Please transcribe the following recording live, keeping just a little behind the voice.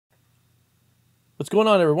What's going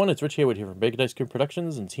on, everyone? It's Rich Haywood here from Renegades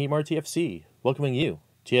Productions and Team RTFC, welcoming you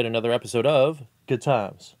to yet another episode of Good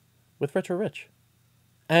Times with Retro Rich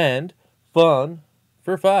and Fun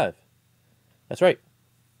for Five. That's right,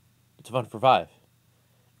 it's Fun for Five,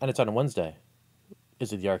 and it's on a Wednesday.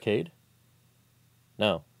 Is it the arcade?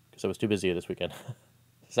 No, because I was too busy this weekend.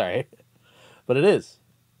 Sorry, but it is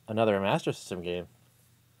another Master System game.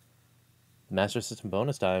 Master System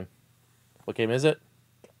bonus time. What game is it?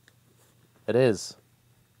 It is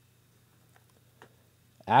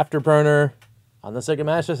Afterburner on the Sega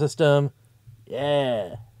Master System.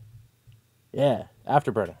 Yeah,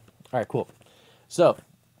 Afterburner. All right, cool. So,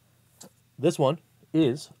 this one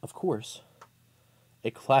is, of course, a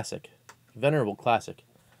classic, venerable classic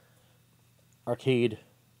arcade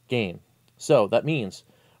game. So, that means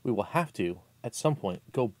we will have to, at some point,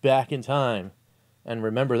 go back in time and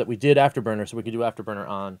remember that we did Afterburner so we could do Afterburner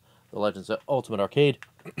on the Legends of Ultimate Arcade.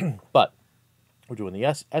 But we're doing the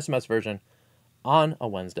SMS version on a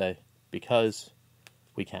Wednesday because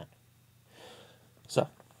we can. So,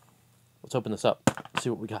 let's open this up, see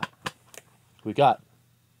what we got. We got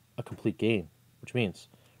a complete game, which means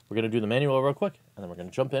we're going to do the manual real quick, and then we're going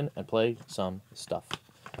to jump in and play some stuff.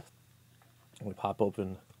 We pop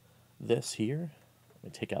open this here. Let me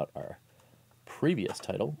take out our previous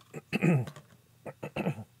title and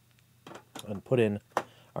put in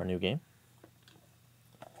our new game.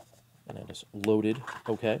 And I just loaded.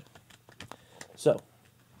 Okay. So,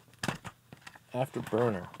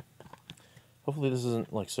 Afterburner. Hopefully this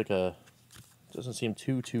isn't like doesn't seem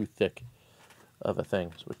too thick of a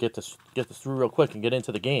thing. So we get this through real quick and get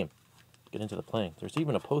into the game. Get into the playing. There's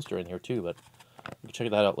even a poster in here too, but we can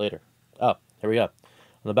check that out later. Oh, here we go. On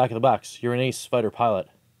the back of the box, you're an ace fighter pilot.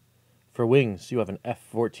 For wings, you have an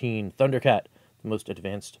F-14 Thundercat, the most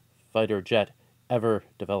advanced fighter jet ever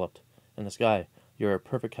developed. In the sky, you're a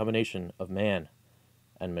perfect combination of man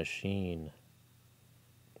and machine.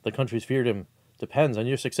 The country's freedom depends on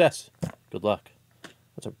your success. Good luck.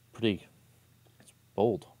 That's it's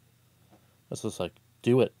bold. That's just like,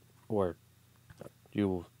 do it, or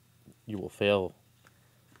you will fail,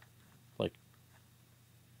 like,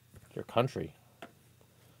 your country.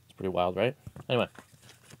 It's pretty wild, right? Anyway,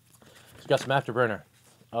 so got some Afterburner.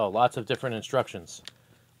 Oh, lots of different instructions.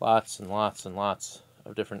 Lots and lots and lots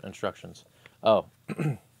of different instructions. Oh,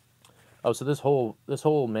 so this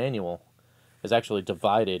whole manual is actually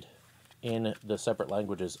divided in the separate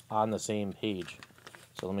languages on the same page.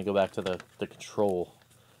 So let me go back to the control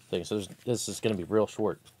thing. So this is going to be real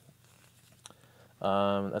short.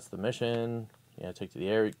 That's the mission. Yeah, take to the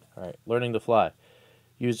air. All right, learning to fly.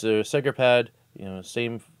 Use the Sega pad.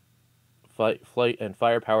 Same flight and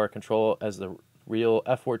firepower control as the real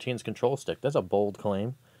F-14's control stick. That's a bold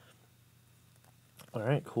claim. All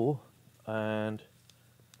right, cool. And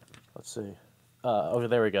let's see. Okay,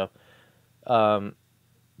 there we go. The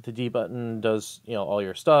D button does all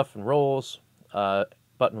your stuff and rolls.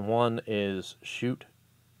 Button 1 is shoot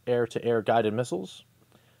air-to-air guided missiles,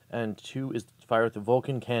 and 2 is fire with the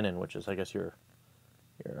Vulcan cannon, which is, I guess, your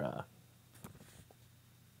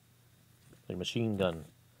like machine gun,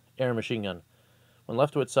 air machine gun. When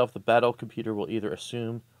left to itself, the battle computer will either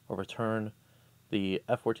assume or return the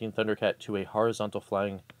F-14 Thundercat to a horizontal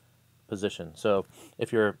flying position. So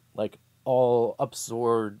if you're like all ups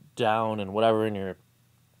or down and whatever, and you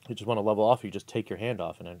just want to level off, you just take your hand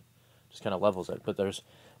off and it just kind of levels it. But there's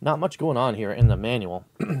not much going on here in the manual.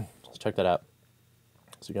 Let's check that out.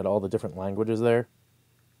 So you got all the different languages there,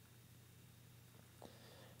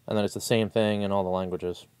 and then it's the same thing in all the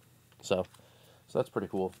languages. So that's pretty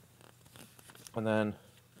cool. And then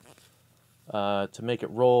to make it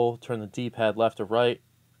roll, turn the D-pad left or right,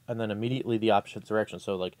 and then immediately the opposite direction.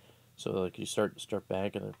 So like you start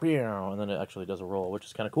back and then it actually does a roll, which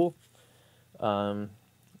is kind of cool.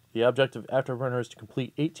 The objective of Afterburner is to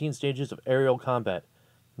complete 18 stages of aerial combat,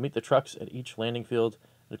 meet the trucks at each landing field,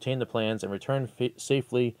 obtain the plans, and return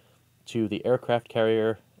safely to the aircraft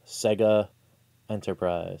carrier Sega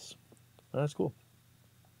Enterprise. Oh, that's cool.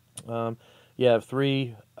 You have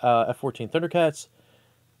 3 F-14 Thundercats.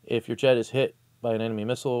 If your jet is hit by an enemy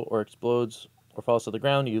missile or explodes or falls to the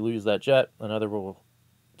ground, you lose that jet. Another will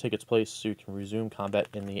take its place so you can resume combat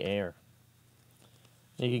in the air.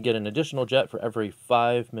 And you can get an additional jet for every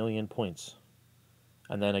 5 million points.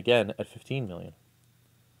 And then again at 15 million.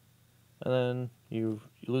 And then you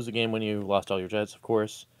lose the game when you lost all your jets, of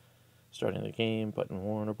course. Starting the game, button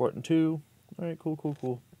 1 or button 2. Alright,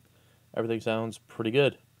 cool. Everything sounds pretty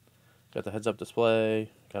good. Got the heads-up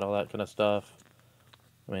display, got all that kind of stuff.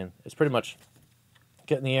 I mean, it's pretty much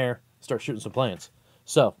get in the air, start shooting some planes.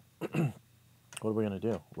 So, what are we going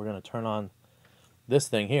to do? We're going to turn on this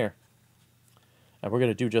thing here, And we're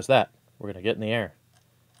going to do just that. We're going to get in the air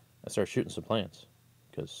and start shooting some planes.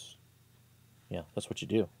 Because, yeah, that's what you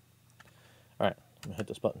do. Alright, I'm going to hit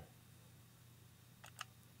this button.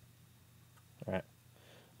 Alright,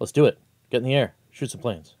 let's do it. Get in the air, shoot some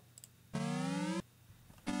planes.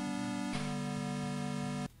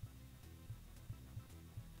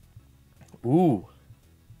 Ooh.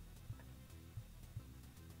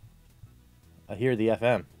 I hear the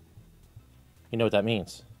FM. You know what that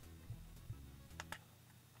means.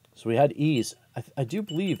 So we had Ease. I do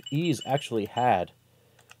believe Ease actually had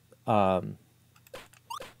an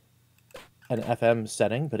FM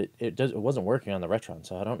setting, but it wasn't working on the Retron,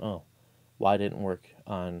 so I don't know why it didn't work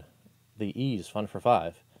on the Ease Fun for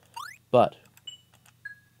 5. But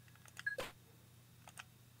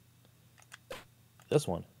this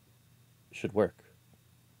one should work.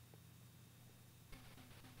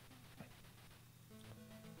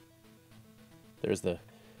 There's the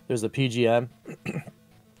PGM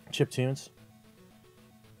chip tunes.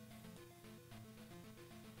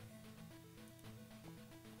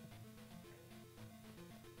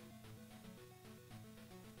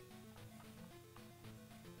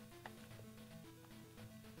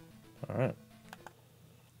 All right.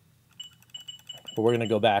 But we're going to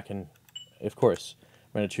go back and, of course,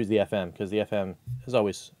 we're going to choose the FM because the FM is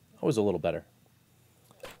always a little better.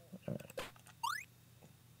 All right.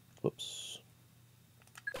 Whoops.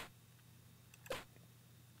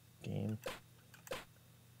 Game.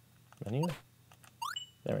 Menu.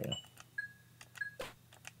 There we go.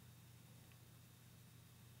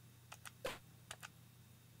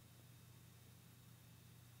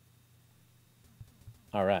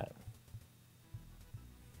 All right.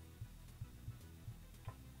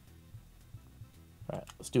 All right,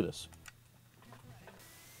 let's do this.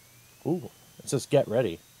 Ooh, it says get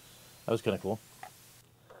ready. That was kind of cool.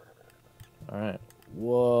 All right.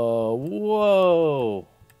 Whoa, whoa.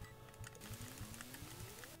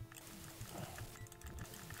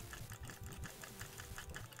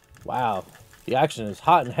 Wow, the action is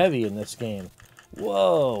hot and heavy in this game.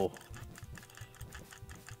 Whoa.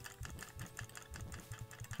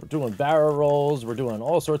 We're doing barrel rolls. We're doing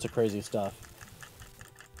all sorts of crazy stuff.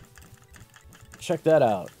 Check that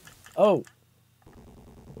out. Oh.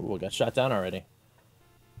 Ooh, I got shot down already.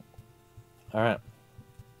 All right.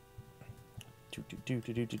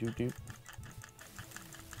 Do.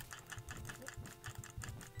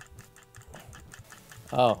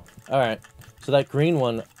 Oh, all right. So that green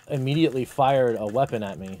one immediately fired a weapon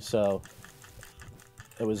at me, so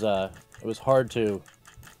it was hard to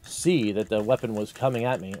see that the weapon was coming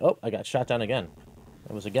at me. Oh, I got shot down again.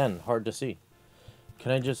 It was again hard to see.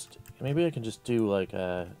 Can I just maybe I can just do like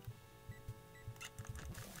a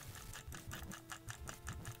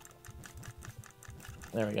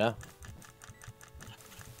there we go.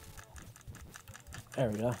 There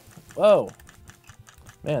we go. Whoa.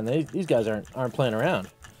 Man, these guys aren't playing around.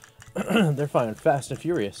 They're firing fast and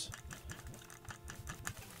furious.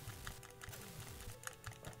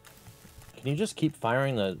 Can you just keep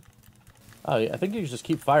firing the... Oh, I think you just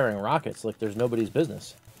keep firing rockets like there's nobody's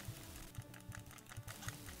business.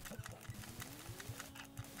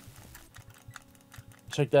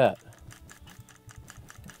 Check that.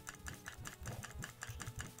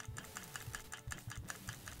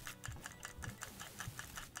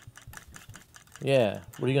 Yeah,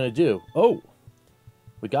 what are you going to do? Oh!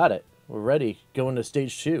 We got it. We're ready. Going to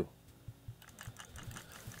stage 2.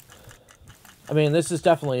 I mean, this is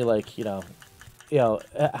definitely like, you know,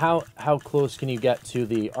 how close can you get to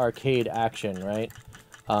the arcade action, right?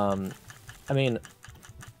 I mean,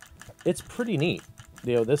 it's pretty neat.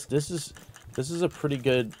 You know, this is a pretty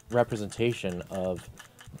good representation of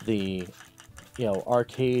the, you know,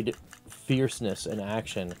 arcade fierceness and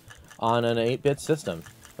action on an 8-bit system.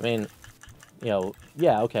 I mean, you know,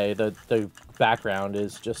 yeah, okay, the background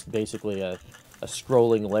is just basically a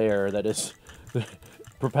scrolling layer that is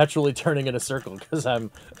perpetually turning in a circle because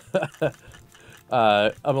I'm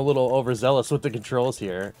a little overzealous with the controls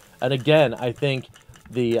here. And again, I think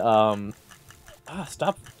the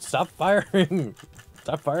stop firing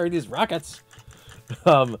these rockets.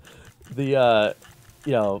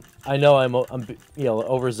 You know, I know I'm you know,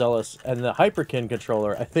 overzealous, and the Hyperkin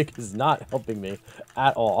controller I think is not helping me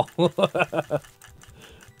at all.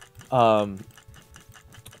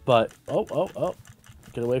 But oh,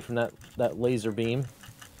 get away from that laser beam.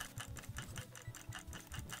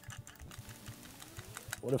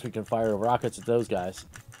 What if we can fire rockets at those guys?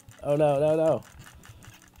 Oh no.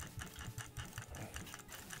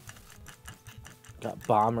 Got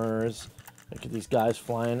bombers. Look at these guys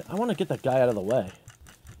flying. I want to get that guy out of the way.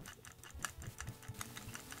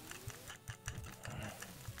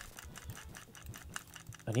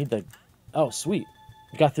 I need the... Oh, sweet.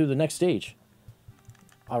 We got through the next stage.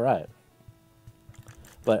 All right.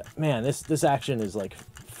 But, man, this action is, like,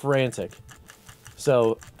 frantic.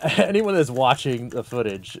 So, anyone that's watching the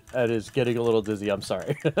footage and is getting a little dizzy, I'm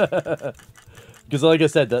sorry. Because, like I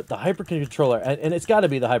said, the Hyper Controller, and it's got to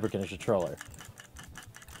be the Hyper Controller,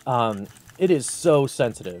 it is so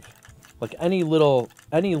sensitive. Like, any little,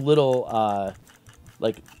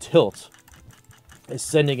 like, tilt is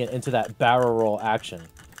sending it into that barrel roll action.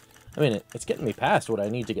 I mean, it's getting me past what I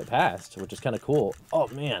need to get past, which is kind of cool. Oh,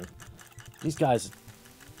 man. These guys...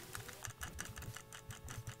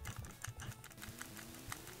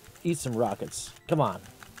 Eat some rockets. Come on.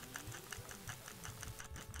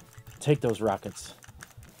 Take those rockets.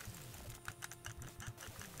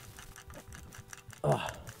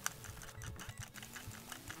 Ugh.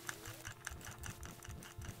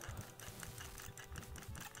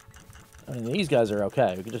 I mean, these guys are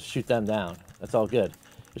okay. We can just shoot them down. That's all good.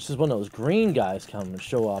 It's just when those green guys come and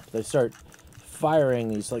show up, they start firing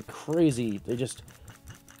these, like, crazy... They just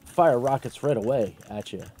fire rockets right away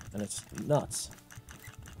at you. And it's nuts.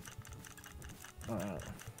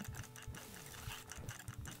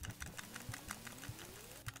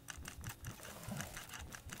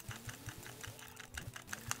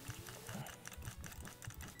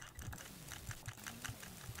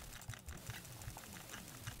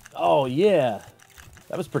 Oh, yeah.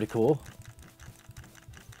 That was pretty cool.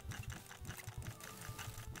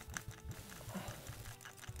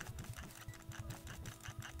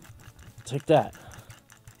 Take that.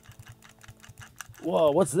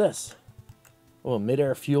 Whoa, what's this? Oh,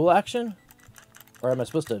 mid-air fuel action? Or am I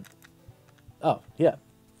supposed to... Oh, yeah.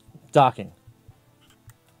 Docking.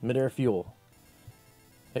 Mid-air fuel.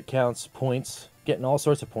 It counts points. Getting all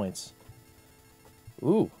sorts of points.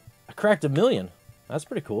 Ooh, I cracked 1,000,000. That's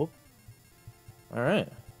pretty cool.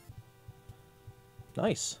 Alright.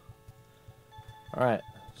 Nice. Alright.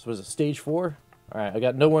 So was it stage 4? Alright, I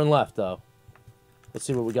got no one left, though. Let's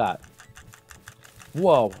see what we got.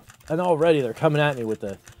 Whoa. And already they're coming at me with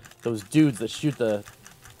those dudes that shoot the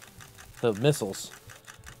missiles.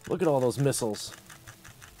 Look at all those missiles.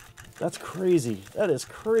 That's crazy. That is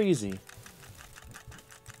crazy.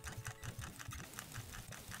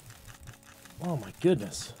 Oh my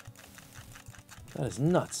goodness. That is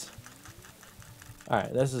nuts.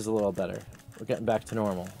 Alright, this is a little better. We're getting back to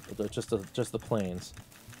normal. With just the planes.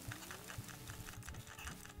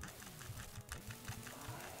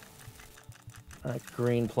 Alright,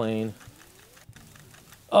 green plane.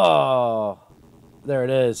 Oh! There it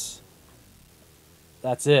is.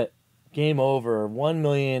 That's it. Game over.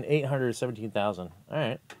 1,817,000.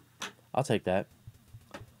 Alright. I'll take that.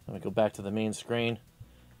 Let me go back to the main screen.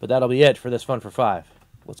 But that'll be it for this Fun for 5.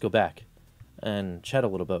 Let's go back and chat a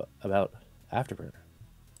little bit about Afterburner.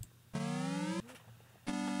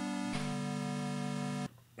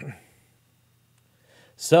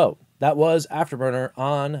 So, that was Afterburner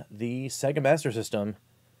on the Sega Master System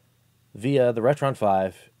via the Retron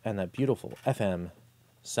 5 and that beautiful FM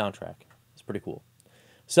soundtrack. It's pretty cool.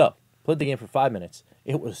 So, played the game for 5 minutes.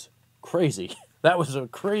 It was crazy. That was a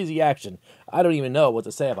crazy action. I don't even know what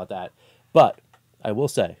to say about that. But, I will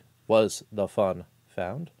say, was the fun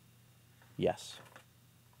found? Yes.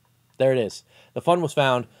 There it is. The fun was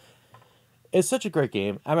found. It's such a great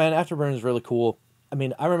game. I mean, Afterburner is really cool. I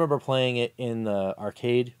mean, I remember playing it in the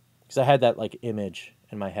arcade because I had that like image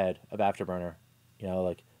in my head of Afterburner. You know,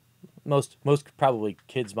 like most probably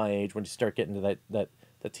kids my age, when you start getting to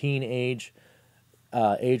the teen age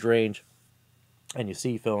range, and you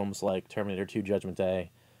see films like Terminator 2: Judgment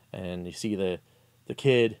Day, and you see the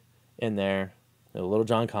kid in there, the little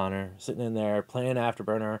John Connor sitting in there playing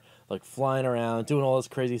Afterburner, like flying around, doing all this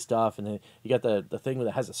crazy stuff, and then you got the thing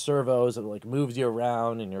that has the servos that like moves you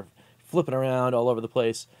around, and you're flipping around all over the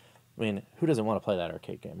place. I mean, who doesn't want to play that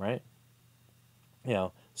arcade game, right? You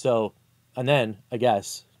know, so, and then, I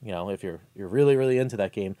guess, you know, if you're really, really into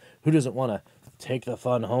that game, who doesn't want to take the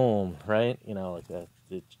fun home, right? You know, like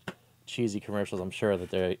the cheesy commercials, I'm sure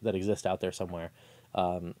that exist out there somewhere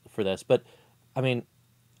for this. But, I mean,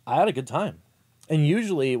 I had a good time. And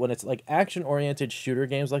usually, when it's like action-oriented shooter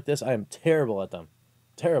games like this, I am terrible at them.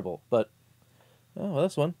 Terrible. But, oh, well,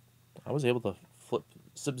 this one, I was able to flip,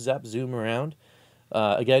 zip-zap, zoom around.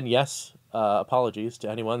 Again, yes, apologies to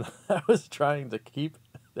anyone that was trying to keep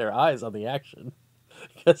their eyes on the action,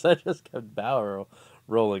 because I just kept barrel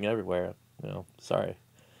rolling everywhere. You know, sorry.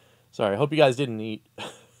 I hope you guys didn't eat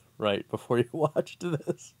right before you watched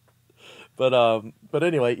this. But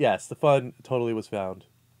anyway, yes, the fun totally was found,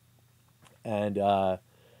 and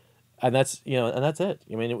that's, you know, and that's it.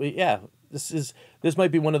 I mean, this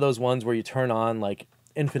might be one of those ones where you turn on like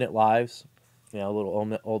infinite lives, you know, a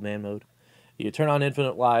little old man mode. You turn on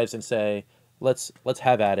Infinite Lives and say, let's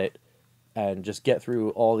have at it, and just get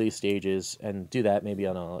through all these stages, and do that maybe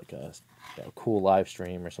on a cool live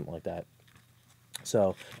stream or something like that.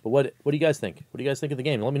 So, but what do you guys think? What do you guys think of the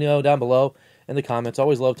game? Let me know down below in the comments.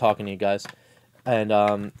 Always love talking to you guys. And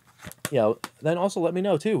you know, then also let me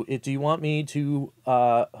know too. Do you want me to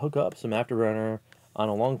hook up some Afterburner on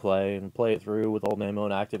a long play and play it through with Old Man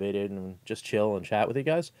Mode activated and just chill and chat with you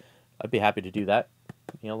guys? I'd be happy to do that.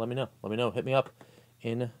 You know, let me know. Let me know. Hit me up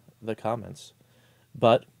in the comments.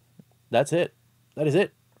 But that's it. That is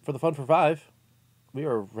it for the Fun for 5. We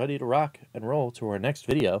are ready to rock and roll to our next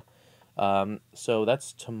video. So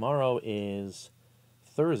that's tomorrow is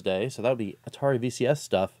Thursday, so that'll be Atari VCS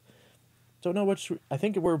stuff. Don't know which. I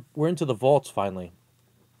think we're into the vaults finally.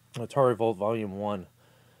 Atari Vault Volume 1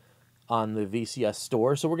 on the VCS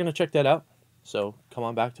store, so we're gonna check that out. So come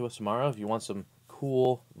on back to us tomorrow if you want some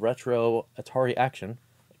cool retro Atari action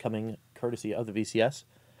coming courtesy of the VCS.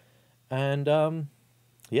 And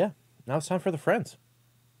yeah, now it's time for the friends.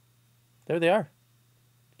 There they are.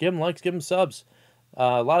 Give them likes, give them subs.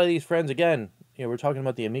 A lot of these friends, again, you know, we're talking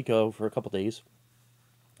about the Amico for a couple days.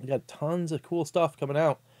 We got tons of cool stuff coming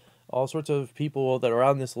out. All sorts of people that are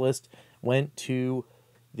on this list went to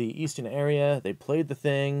the Easton area. They played the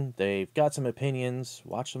thing. They've got some opinions.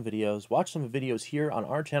 Watched some videos. Watched some videos here on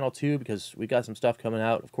our channel too, because we got some stuff coming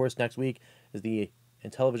out. Of course, next week is the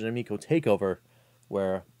Intellivision Amico Takeover,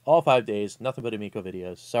 where all 5 days, nothing but Amico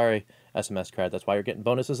videos. Sorry, SMS card. That's why you're getting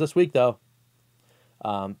bonuses this week, though.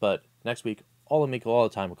 But next week, all Amico all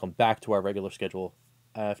the time will come back to our regular schedule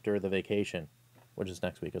after the vacation, which is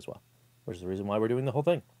next week as well, which is the reason why we're doing the whole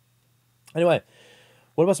thing. Anyway,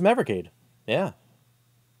 what about some Evercade? Yeah.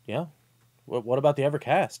 What about the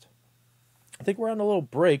Evercast? I think we're on a little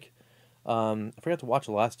break. I forgot to watch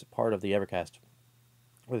the last part of the Evercast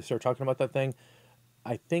where they start talking about that thing.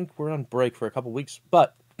 I think we're on break for a couple weeks,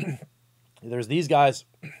 but there's these guys.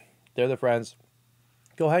 They're the friends.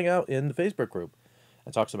 Go hang out in the Facebook group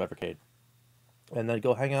and talk some Evercade. And then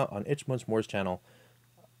go hang out on Itch Munch Moore's channel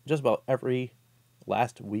just about every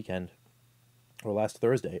last weekend or last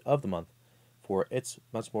Thursday of the month for Itch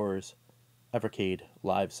Munch Moore's Evercade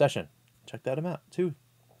live session. Check that out too.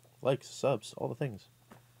 Likes, subs, all the things.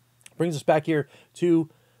 Brings us back here to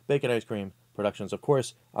Bacon Ice Cream Productions. Of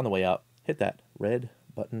course, on the way out, hit that red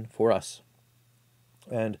button for us.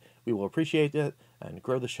 And we will appreciate it and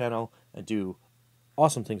grow this channel and do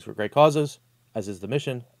awesome things for great causes, as is the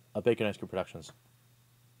mission of Bacon Ice Cream Productions.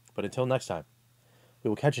 But until next time, we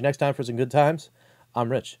will catch you next time for some good times.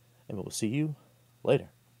 I'm Rich, and we will see you later.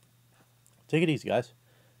 Take it easy, guys,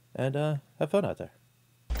 and have fun out there.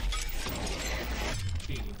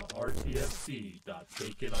 Team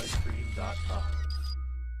RTFC.baconicecream.com